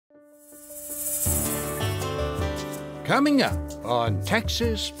Coming up on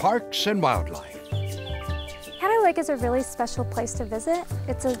Texas Parks and Wildlife. Caddo Lake is a really special place to visit.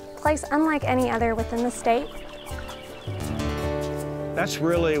 It's a place unlike any other within the state. That's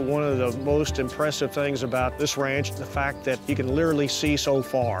really one of the most impressive things about this ranch, the fact that you can literally see so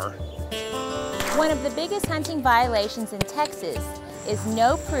far. One of the biggest hunting violations in Texas is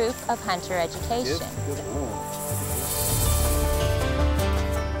no proof of hunter education.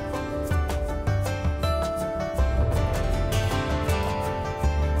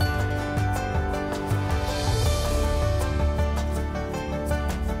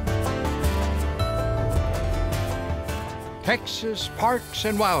 Texas Parks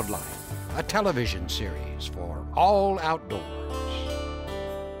and Wildlife, a television series for all outdoors.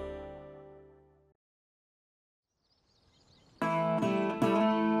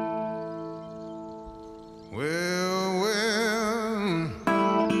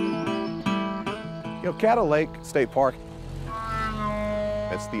 You know, Caddo Lake State Park,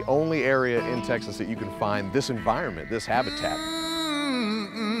 it's the only area in Texas that you can find this environment, this habitat.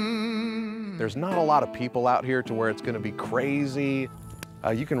 There's not a lot of people out here to where it's going to be crazy.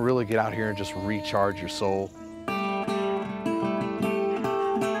 You can really get out here and just recharge your soul.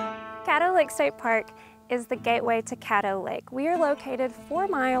 Caddo Lake State Park is the gateway to Caddo Lake. We are located 4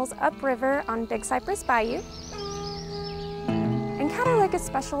 miles upriver on Big Cypress Bayou. And Caddo Lake is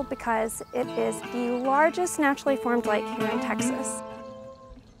special because it is the largest naturally formed lake here in Texas.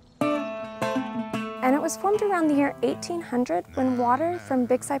 And it was formed around the year 1800 when water from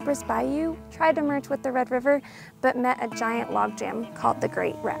Big Cypress Bayou tried to merge with the Red River, but met a giant logjam called the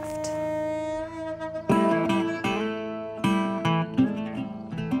Great Rift.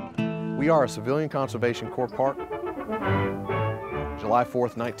 We are a Civilian Conservation Corps park. July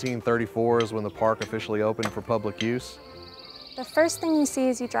 4th, 1934 is when the park officially opened for public use. The first thing you see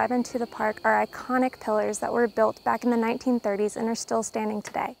as you drive into the park are iconic pillars that were built back in the 1930s and are still standing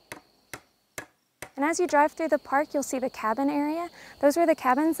today. And as you drive through the park, you'll see the cabin area. Those were the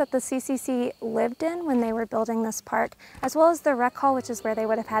cabins that the CCC lived in when they were building this park, as well as the rec hall, which is where they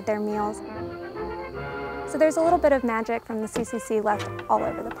would have had their meals. So there's a little bit of magic from the CCC left all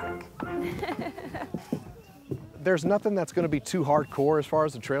over the park. There's nothing that's going to be too hardcore as far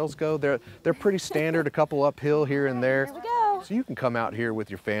as the trails go. They're pretty standard, a couple uphill here and there. Here we go. So you can come out here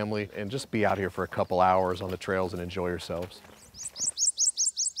with your family and just be out here for a couple hours on the trails and enjoy yourselves.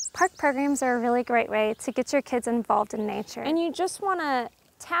 Park programs are a really great way to get your kids involved in nature. And you just want to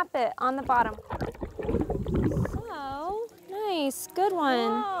tap it on the bottom. Oh, nice, good one.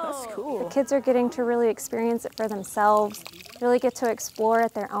 Whoa. That's cool. The kids are getting to really experience it for themselves, really get to explore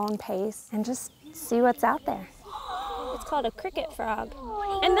at their own pace and just see what's out there. It's called a cricket frog.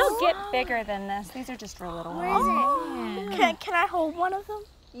 And they'll get bigger than this. These are just for little ones. Yeah. Can I hold one of them?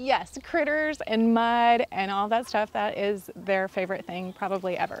 Yes, critters and mud and all that stuff, that is their favorite thing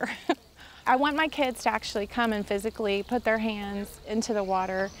probably ever. I want my kids to actually come and physically put their hands into the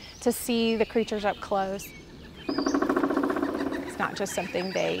water to see the creatures up close. It's not just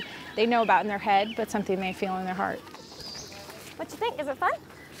something they know about in their head, but something they feel in their heart. What you think? Is it fun?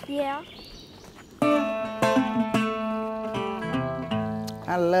 Yeah.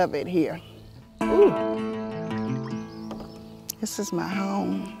 I love it here. Ooh. This is my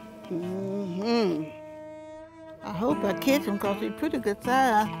home. I hope I catch him because he's pretty good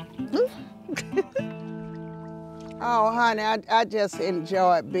size. Oh, honey, I just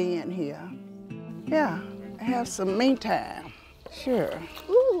enjoy being here. Yeah, have some me time. Sure.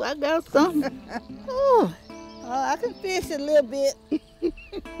 Ooh, I got something. Ooh, I can fish a little bit.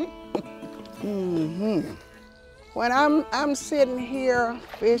 When I'm sitting here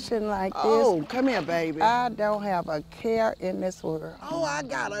fishing like this. Oh, come here, baby. I don't have a care in this world. Oh, I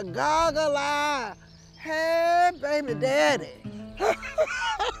got a goggle eye. Hey, baby daddy.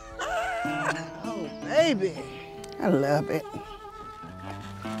 Oh, baby. I love it.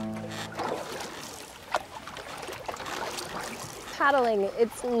 Paddling,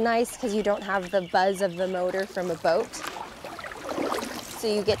 it's nice because you don't have the buzz of the motor from a boat. So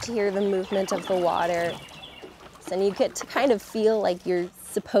you get to hear the movement of the water. And you get to kind of feel like you're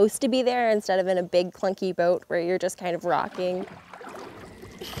supposed to be there instead of in a big clunky boat where you're just kind of rocking.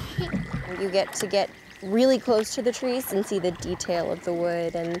 You get to get really close to the trees and see the detail of the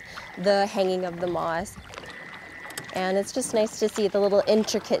wood and the hanging of the moss. And it's just nice to see the little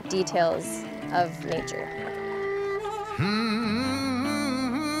intricate details of nature.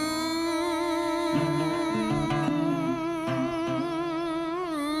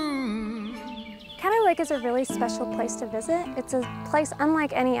 Caddo Lake is a really special place to visit. It's a place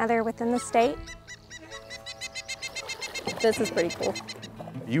unlike any other within the state. This is pretty cool.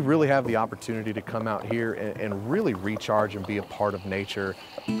 You really have the opportunity to come out here and really recharge and be a part of nature.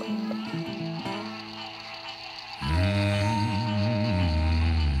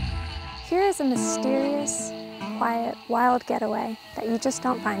 Here is a mysterious, quiet, wild getaway that you just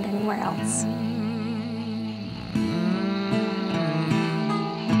don't find anywhere else.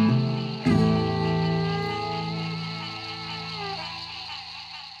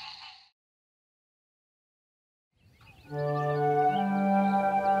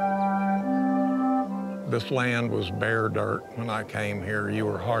 This land was bare dirt when I came here. You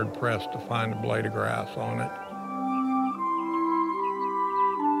were hard-pressed to find a blade of grass on it.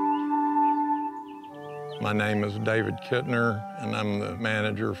 My name is David Kittner, and I'm the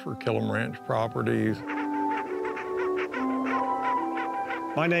manager for Killam Ranch Properties.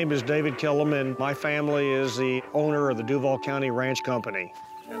 My name is David Killam, and my family is the owner of the Duval County Ranch Company.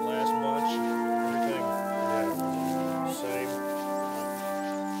 That last bunch, everything, same.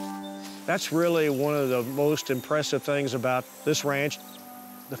 That's really one of the most impressive things about this ranch,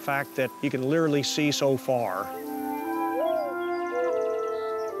 the fact that you can literally see so far.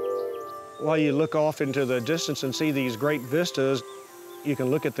 While you look off into the distance and see these great vistas, you can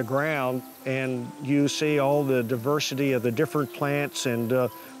look at the ground and you see all the diversity of the different plants and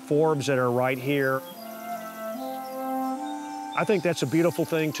forbs that are right here. I think that's a beautiful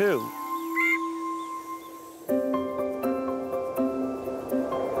thing too.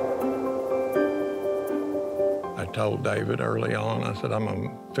 I told David early on, I said, I'm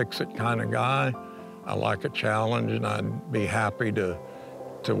a fix-it kind of guy. I like a challenge, and I'd be happy to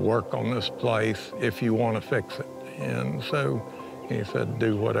work on this place if you want to fix it. And so he said,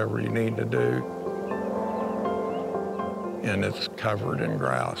 do whatever you need to do. And it's covered in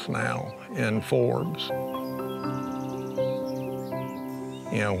grass now, in forbs.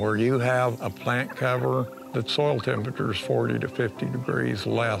 You know, where you have a plant cover, the soil temperature is 40 to 50 degrees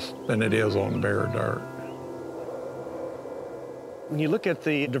less than it is on bare dirt. When you look at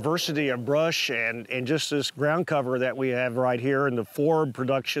the diversity of brush and just this ground cover that we have right here and the forb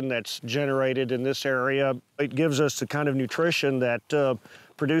production that's generated in this area, it gives us the kind of nutrition that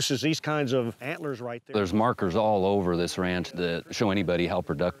produces these kinds of antlers right there. There's markers all over this ranch that show anybody how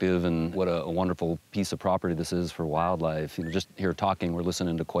productive and what a wonderful piece of property this is for wildlife. You know, just here talking, we're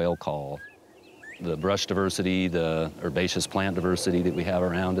listening to quail call. The brush diversity, the herbaceous plant diversity that we have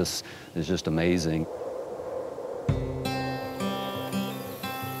around us is just amazing.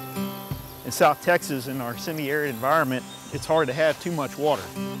 In South Texas, in our semi-arid environment, it's hard to have too much water.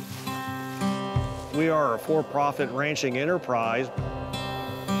 We are a for-profit ranching enterprise.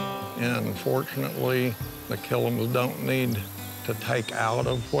 And fortunately, the Killams don't need to take out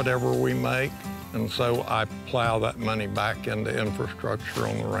of whatever we make. And so I plow that money back into infrastructure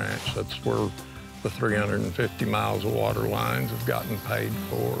on the ranch. That's where the 350 miles of water lines have gotten paid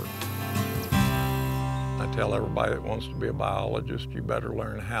for. I tell everybody that wants to be a biologist, you better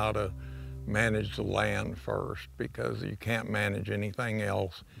learn how to manage the land first, because you can't manage anything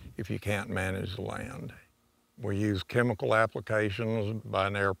else if you can't manage the land. We use chemical applications by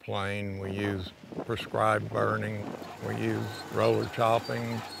an airplane. We use prescribed burning. We use roller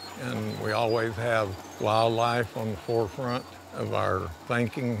chopping. And we always have wildlife on the forefront of our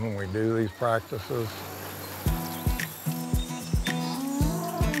thinking when we do these practices.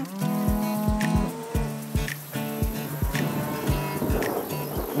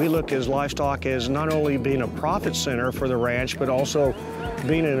 We look at livestock as not only being a profit center for the ranch, but also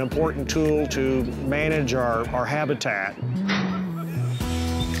being an important tool to manage our habitat.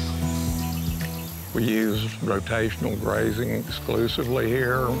 We use rotational grazing exclusively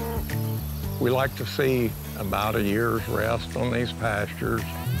here. We like to see about a year's rest on these pastures.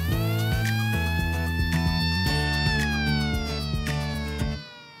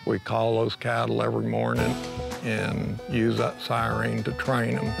 We call those cattle every morning and use that siren to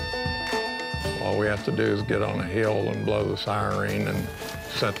train them. All we have to do is get on a hill and blow the siren and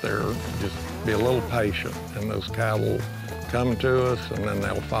sit there, just be a little patient, and those cattle come to us, and then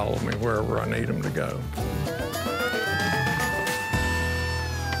they'll follow me wherever I need them to go.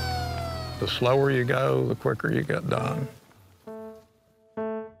 The slower you go, the quicker you get done.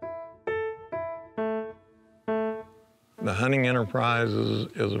 The hunting enterprise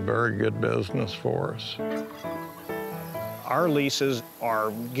is a very good business for us. Our leases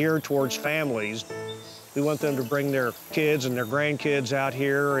are geared towards families. We want them to bring their kids and their grandkids out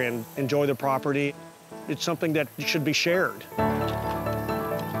here and enjoy the property. It's something that should be shared.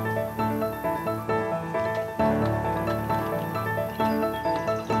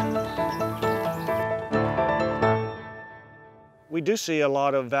 We do see a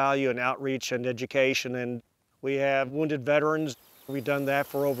lot of value in outreach and education, and we have wounded veterans We've done that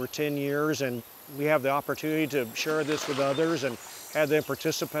for over 10 years, and we have the opportunity to share this with others and have them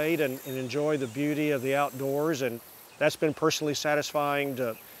participate and enjoy the beauty of the outdoors. And that's been personally satisfying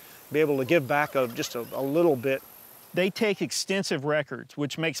to be able to give back just a little bit. They take extensive records,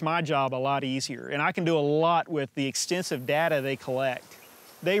 which makes my job a lot easier, and I can do a lot with the extensive data they collect.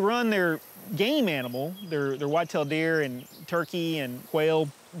 They run their game animal, their white-tailed deer and turkey and quail,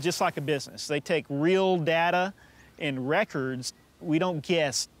 just like a business. They take real data and records. We don't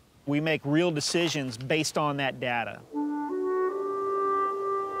guess. We make real decisions based on that data.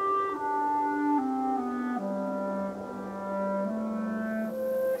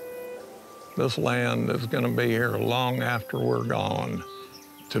 This land is going to be here long after we're gone.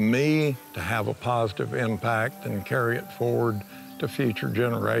 To me, to have a positive impact and carry it forward to future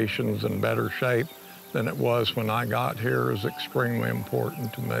generations in better shape than it was when I got here is extremely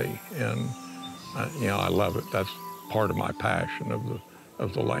important to me. And, you know, I love it. That's part of my passion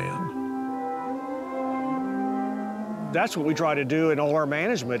of the land. That's what we try to do in all our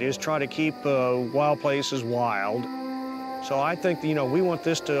management, is try to keep wild places wild. So I think, you know, we want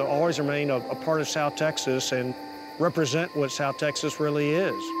this to always remain a part of South Texas and represent what South Texas really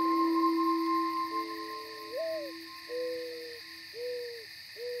is.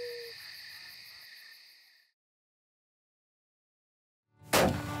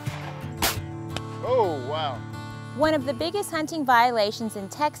 Oh, wow. One of the biggest hunting violations in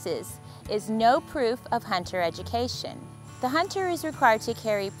Texas is no proof of hunter education. The hunter is required to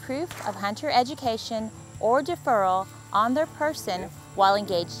carry proof of hunter education or deferral on their person while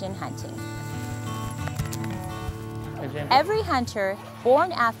engaged in hunting. Every hunter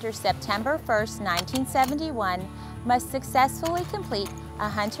born after September 1st, 1971 must successfully complete a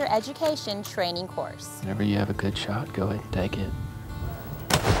hunter education training course. Whenever you have a good shot, go ahead and take it.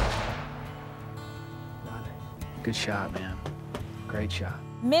 Good shot, man. Great shot.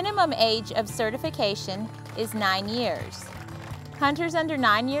 Minimum age of certification is 9 years. Hunters under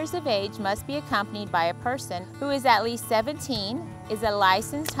 9 years of age must be accompanied by a person who is at least 17, is a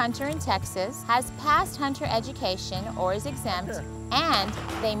licensed hunter in Texas, has passed hunter education or is exempt, and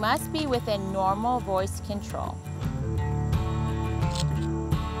they must be within normal voice control.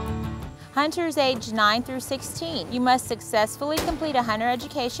 Hunters aged 9 through 16, you must successfully complete a hunter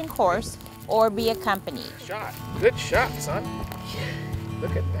education course or be accompanied. Shot. Good shot, son.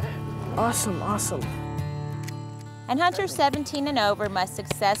 Look at that. Awesome, awesome. And hunters 17 and over must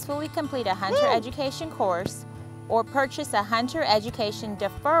successfully complete a hunter education course or purchase a hunter education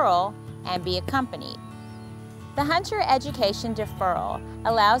deferral and be accompanied. The hunter education deferral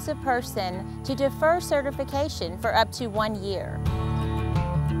allows a person to defer certification for up to 1 year.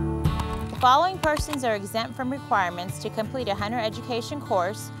 The following persons are exempt from requirements to complete a hunter education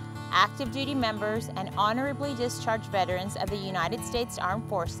course: active duty members and honorably discharged veterans of the United States Armed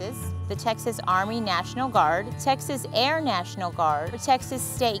Forces, the Texas Army National Guard, Texas Air National Guard, or Texas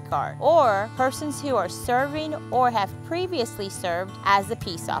State Guard, or persons who are serving or have previously served as a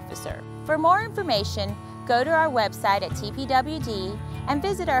peace officer. For more information, go to our website at TPWD and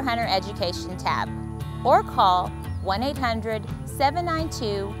visit our Hunter Education tab, or call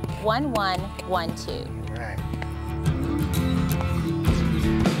 1-800-792-1112. Right.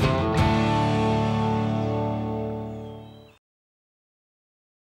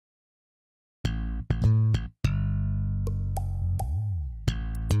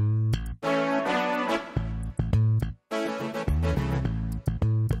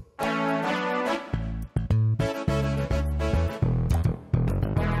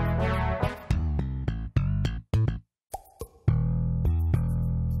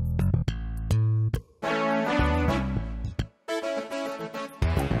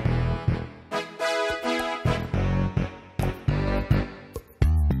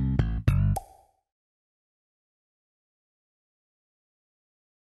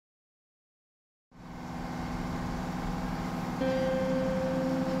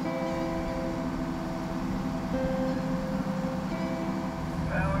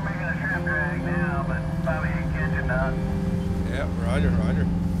 Yep, roger, roger.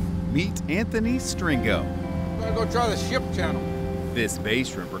 Meet Anthony Stringo. I'm gonna go try the ship channel. This bay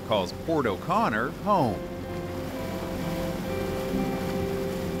shrimper calls Port O'Connor home.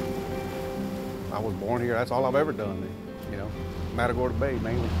 I was born here. That's all I've ever done, you know, Matagorda Bay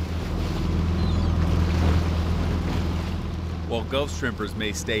mainly. While Gulf shrimpers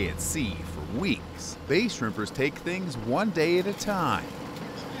may stay at sea for weeks, bay shrimpers take things one day at a time.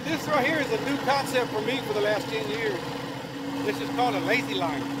 This right here is a new concept for me for the last 10 years. This is called a lazy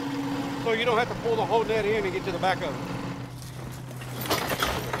line. So you don't have to pull the whole net in and get to the back of it.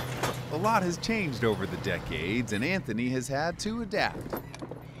 A lot has changed over the decades, and Anthony has had to adapt.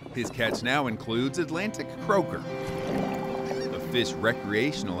 His catch now includes Atlantic croaker, a fish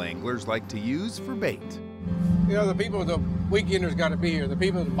recreational anglers like to use for bait. You know, the people, the weekenders got to be here. The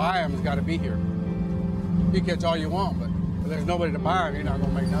people that buy them has got to be here. You catch all you want, but if there's nobody to buy them, you're not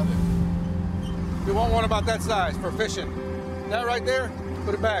going to make nothing. You want one about that size for fishing. That right there,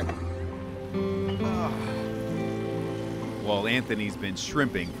 put it back. While Anthony's been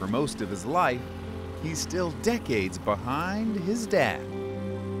shrimping for most of his life, he's still decades behind his dad.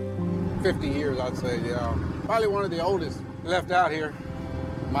 50 years, I'd say, yeah. Probably one of the oldest left out here.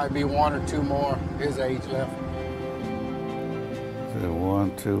 Might be one or two more his age left. So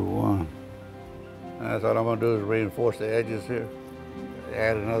 1, 2, 1. That's all I'm gonna do is reinforce the edges here.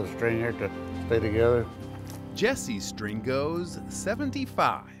 Add another string here to stay together. Jesse's string goes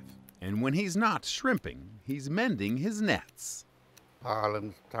 75, and when he's not shrimping, he's mending his nets.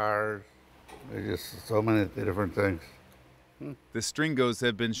 Islands, tires, there's just so many different things. The Stringos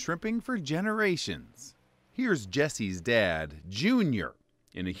have been shrimping for generations. Here's Jesse's dad, Junior,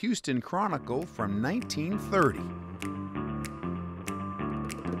 in a Houston Chronicle from 1930.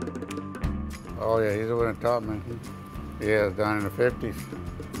 Oh yeah, he's the one that taught me. Yeah, down in the 50s.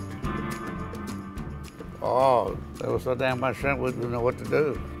 Oh, there was so damn much shrimp we didn't know what to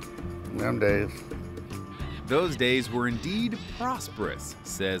do in them days. Those days were indeed prosperous,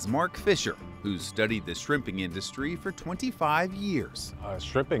 says Mark Fisher, who's studied the shrimping industry for 25 years.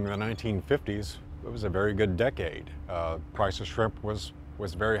 Shrimping in the 1950s, it was a very good decade. Price of shrimp was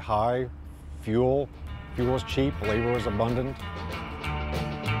very high. Fuel was cheap, labor was abundant.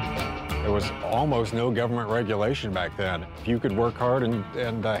 There was almost no government regulation back then. If you could work hard and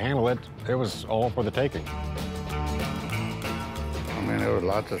handle it, it was all for the taking. I mean, there was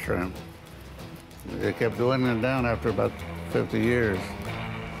lots of shrimp. They kept dwindling down after about 50 years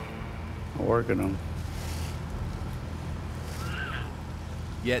of working them.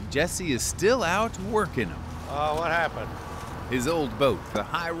 Yet Jesse is still out working them. What happened? His old boat, the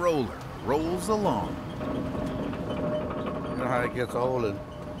High Roller, rolls along. You know how it gets old and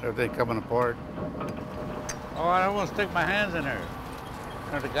everything coming apart? Oh, I don't want to stick my hands in there.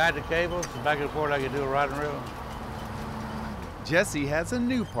 You know, to guide the cables back and forth like you do a rod and reel. Jesse has a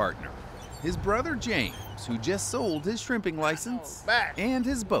new partner, his brother James, who just sold his shrimping license and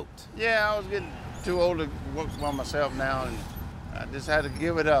his boat. Yeah, I was getting too old to work by myself now, and I just had to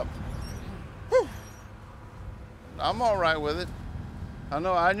give it up. Whew. I'm all right with it. I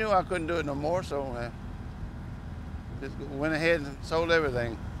knew I couldn't do it no more, so just went ahead and sold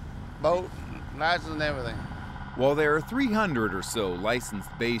everything. Boat, license, and everything. While there are 300 or so licensed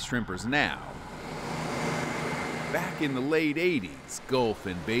bay shrimpers now, back in the late 80s, Gulf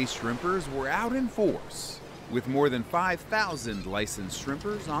and bay shrimpers were out in force, with more than 5,000 licensed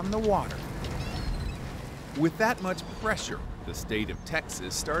shrimpers on the water. With that much pressure, the state of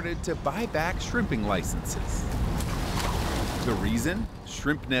Texas started to buy back shrimping licenses. The reason?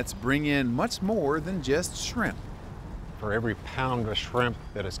 Shrimp nets bring in much more than just shrimp. For every pound of shrimp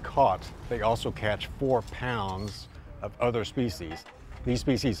that is caught, they also catch 4 pounds of other species. These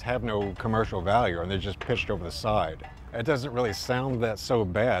species have no commercial value and they're just pitched over the side. It doesn't really sound that so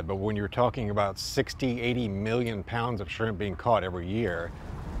bad, but when you're talking about 60, 80 million pounds of shrimp being caught every year,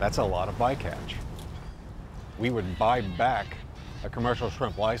 that's a lot of bycatch. We would buy back a commercial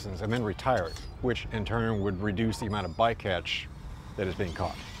shrimp license and then retire it, which in turn would reduce the amount of bycatch that is being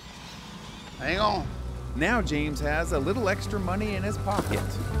caught. Hang on. Now James has a little extra money in his pocket,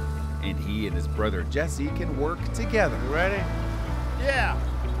 and he and his brother Jesse can work together. You ready? Yeah.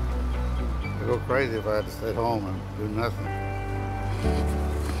 I'd go crazy if I had to stay home and do nothing.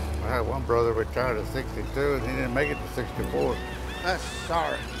 I had one brother retired at 62 and he didn't make it to 64. That's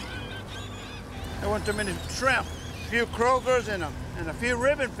sorry. There wasn't too many shrimp, a few croakers and a few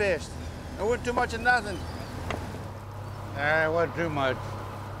ribbon fish. There wasn't too much of nothing. It wasn't too much.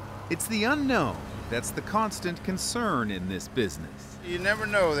 It's the unknown that's the constant concern in this business. You never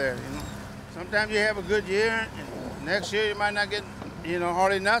know there, you know. Sometimes you have a good year, and next year you might not get,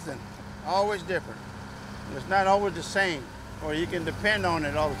 hardly nothing. Always different. It's not always the same, or you can depend on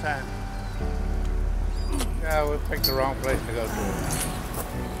it all the time. Yeah, we picked the wrong place to go to.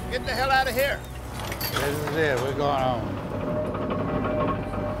 Get the hell out of here. This is it, we're going home.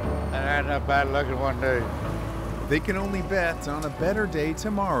 And I had enough bad luck in one day. They can only bet on a better day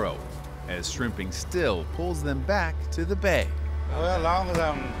tomorrow, as shrimping still pulls them back to the bay. Well, as long as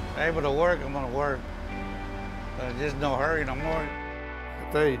I'm able to work, I'm gonna work. There's just no hurry no more.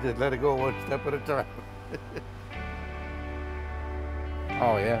 I tell you, just let it go one step at a time.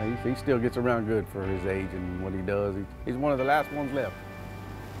 Oh yeah, he still gets around good for his age and what he does. He's one of the last ones left.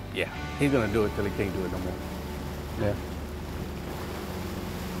 Yeah, he's gonna do it till he can't do it no more. Yeah.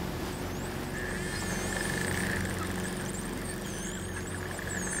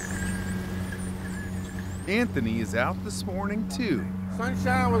 Anthony is out this morning too.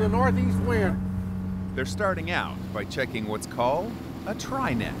 Sunshine with a northeast wind. They're starting out by checking what's called a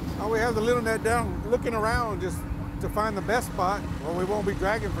tri-net. Oh, we have the little net down, looking around just to find the best spot. Well, we won't be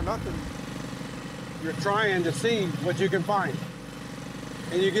dragging for nothing. You're trying to see what you can find,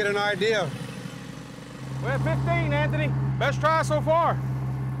 and you get an idea. We're at 15, Anthony. Best try so far.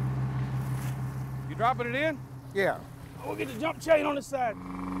 You dropping it in? Yeah. We'll get the jump chain on the side.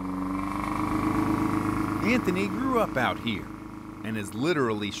 Anthony grew up out here and has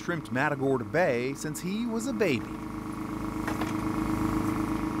literally shrimped Matagorda Bay since he was a baby.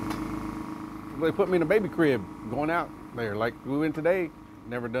 They put me in a baby crib going out there like we went today.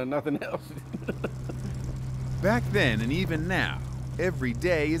 Never done nothing else. Back then and even now, every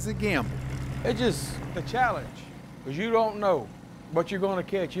day is a gamble. It's just a challenge, because you don't know what you're going to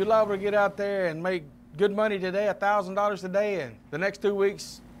catch. You're liable to get out there and make good money today, $1,000 a day, and the next 2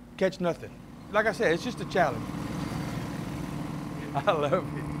 weeks, catch nothing. Like I said, it's just a challenge. I love it.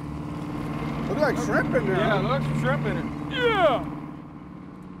 Looks like shrimp in there. Yeah, look, some shrimp in it. Yeah!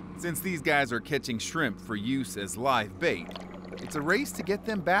 Since these guys are catching shrimp for use as live bait, it's a race to get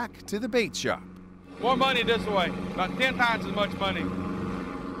them back to the bait shop. More money this way, about 10 times as much money.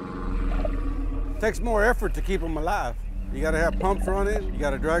 Takes more effort to keep them alive. You got to have pumps running. You got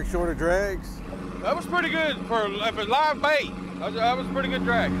to drag shorter drags. That was pretty good for live bait. That was a pretty good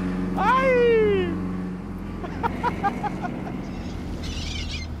drag. Aye!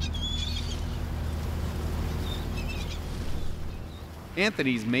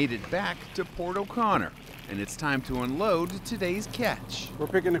 Anthony's made it back to Port O'Connor, and it's time to unload today's catch. We're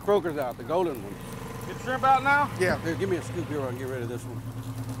picking the croakers out, the golden ones. Get the shrimp out now? Yeah, here, give me a scoop here. I can get rid of this one.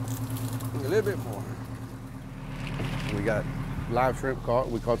 A little bit more. We got live shrimp caught.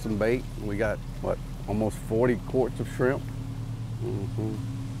 We caught some bait. We got, what, almost 40 quarts of shrimp.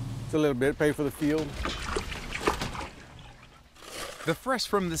 It's a little bit, pay for the field. The fresh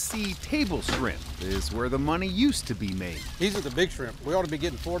from the sea table shrimp is where the money used to be made. These are the big shrimp. We ought to be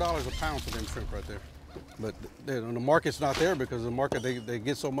getting $4 a pound for them shrimp right there. But the market's not there because the market, they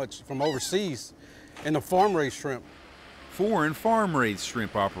get so much from overseas and the farm-raised shrimp. Foreign farm-raised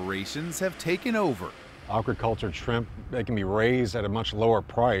shrimp operations have taken over. Aquacultured shrimp, they can be raised at a much lower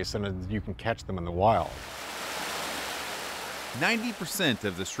price than you can catch them in the wild. 90%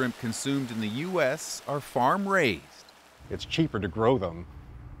 of the shrimp consumed in the U.S. are farm-raised. It's cheaper to grow them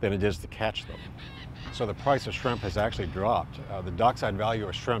than it is to catch them. So the price of shrimp has actually dropped. The dockside value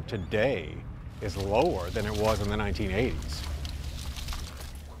of shrimp today is lower than it was in the 1980s.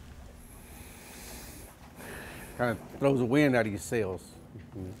 Kind of throws the wind out of your sails.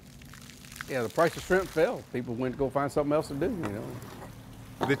 Yeah, the price of shrimp fell. People went to go find something else to do, you know.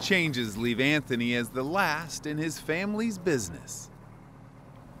 The changes leave Anthony as the last in his family's business.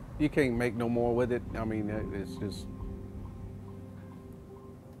 You can't make no more with it. I mean, it's just,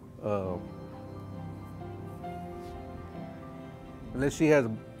 unless she has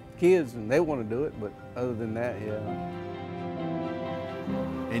kids and they want to do it, but other than that, yeah.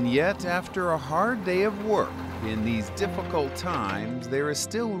 And yet, after a hard day of work, in these difficult times, there is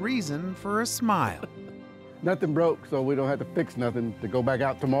still reason for a smile. Nothing broke, so we don't have to fix nothing to go back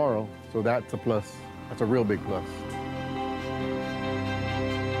out tomorrow. So that's a plus. That's a real big plus.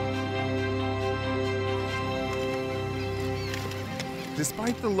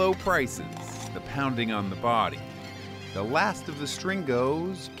 Despite the low prices, the pounding on the body, the last of the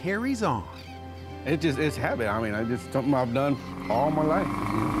stringos carries on. It's habit. I mean, it's just something I've done all my life.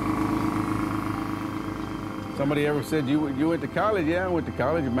 Somebody ever said, you went to college? Yeah, I went to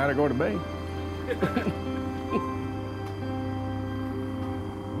college in Matagorda Bay.